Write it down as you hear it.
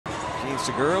Jean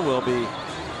Segura will be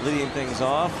leading things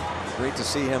off. Great to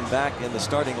see him back in the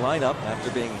starting lineup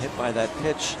after being hit by that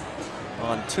pitch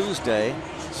on Tuesday.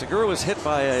 Segura was hit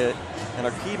by an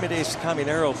Archimedes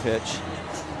Caminero pitch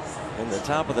in the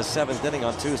top of the 7th inning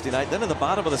on Tuesday night. Then in the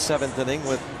bottom of the 7th inning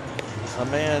with a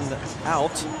man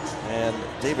out and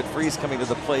David Freese coming to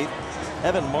the plate.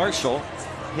 Evan Marshall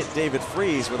hit David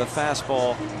Freese with a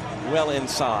fastball well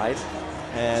inside.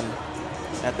 And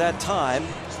at that time,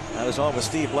 I was on with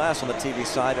Steve Blass on the TV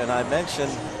side, and I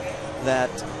mentioned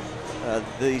that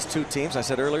these two teams, I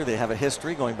said earlier, they have a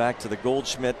history going back to the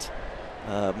Goldschmidt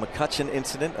McCutcheon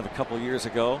incident of a couple years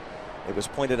ago. It was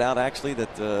pointed out actually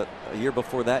that a year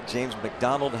before that, James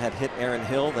McDonald had hit Aaron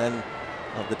Hill, then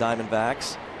of the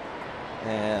Diamondbacks,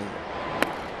 and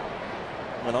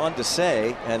went on to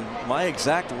say, and my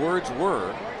exact words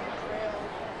were,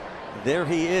 there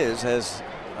he is, as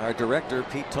our director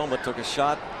Pete Toma took a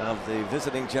shot of the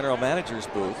visiting general manager's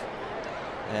booth,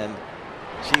 and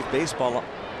chief baseball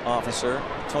officer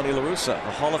Tony La Russa,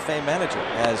 a Hall of Fame manager,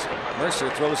 as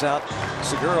Mercer throws out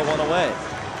Segura one away.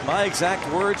 My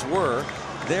exact words were,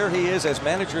 there he is as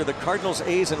manager of the Cardinals,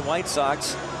 A's, and White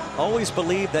Sox. Always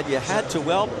believed that you had to,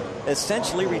 well,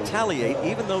 essentially retaliate,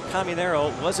 even though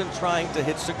Caminero wasn't trying to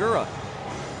hit Segura.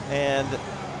 And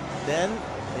then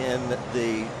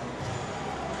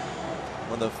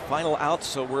when the final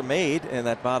outs were made in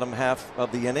that bottom half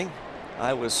of the inning,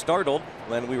 I was startled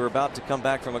when we were about to come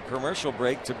back from a commercial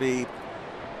break to be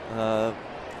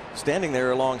standing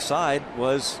there alongside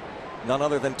was none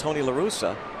other than Tony La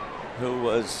Russa, who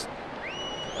was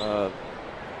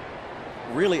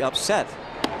really upset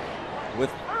with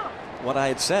what I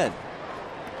had said.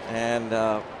 And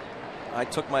I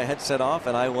took my headset off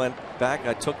and I went back.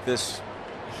 I took this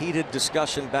heated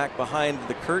discussion back behind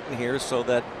the curtain here so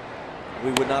that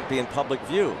we would not be in public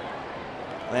view.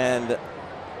 And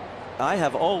I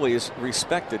have always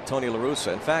respected Tony La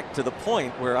Russa. In fact, to the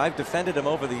point where I've defended him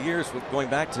over the years, with going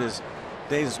back to his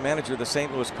days as manager of the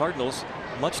St. Louis Cardinals,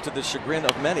 much to the chagrin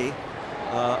of many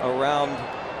around,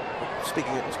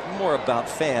 speaking more about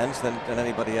fans than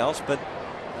anybody else. But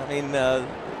I mean, you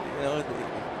know,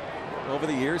 over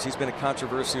the years he's been a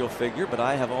controversial figure, but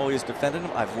I have always defended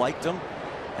him. I've liked him,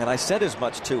 and I said as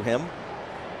much to him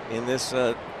in this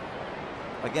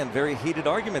again, very heated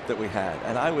argument that we had.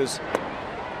 And I was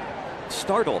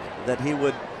startled that he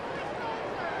would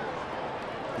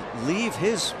leave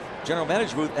his general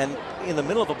manager booth and in the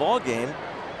middle of a ball game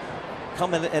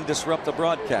come in and disrupt the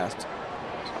broadcast.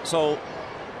 So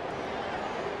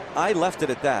I left it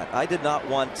at that. I didn't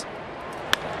want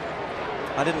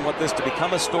this to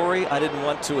become a story. I didn't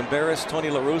want to embarrass Tony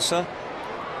La Russa.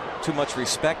 Too much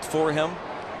respect for him.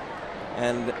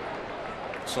 And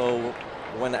so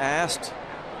when asked,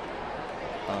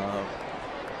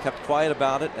 kept quiet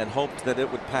about it and hoped that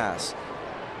it would pass.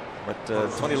 But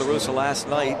Tony La Russa last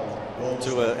night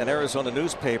to an Arizona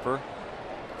newspaper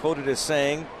quoted as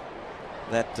saying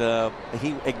that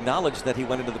he acknowledged that he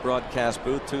went into the broadcast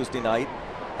booth Tuesday night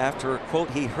after,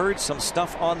 quote, he heard some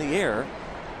stuff on the air,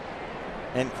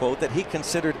 end quote, that he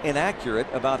considered inaccurate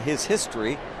about his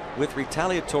history with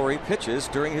retaliatory pitches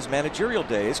during his managerial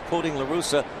days. Quoting La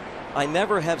Russa, I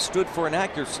never have stood for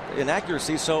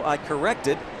inaccuracy, so I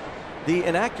corrected the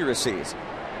inaccuracies.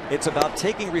 It's about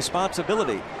taking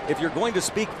responsibility. If you're going to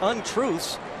speak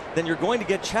untruths, then you're going to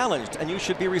get challenged, and you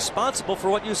should be responsible for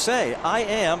what you say.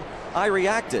 I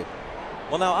reacted.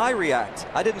 Well, now I react.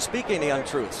 I didn't speak any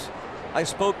untruths. I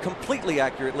spoke completely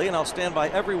accurately, and I'll stand by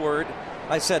every word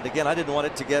I said. Again, I didn't want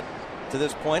it to get to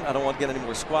this point. I don't want to get any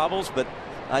more squabbles, but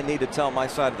I need to tell my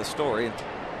side of the story, and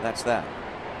that's that.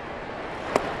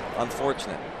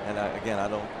 Unfortunate. And again, I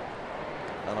don't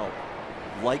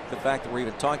like the fact that we're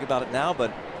even talking about it now,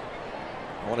 but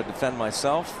I want to defend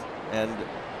myself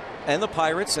and the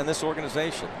Pirates and this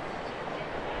organization.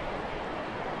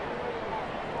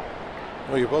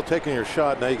 Well, you're both taking your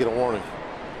shot. Now you get a warning.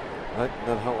 Right?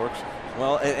 That's how it works.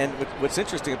 Well, and what's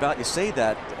interesting about you say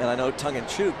that, and I know tongue in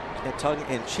cheek,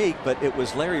 but it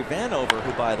was Larry Vanover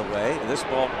who, by the way, this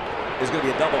ball is going to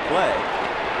be a double play.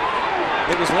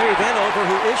 It was Larry Vanover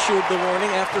who issued the warning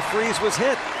after Freese was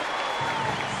hit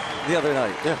the other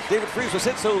night. Yeah. David Freese was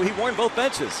hit, so he warned both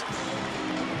benches.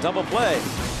 Double play.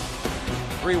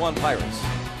 3-1 Pirates.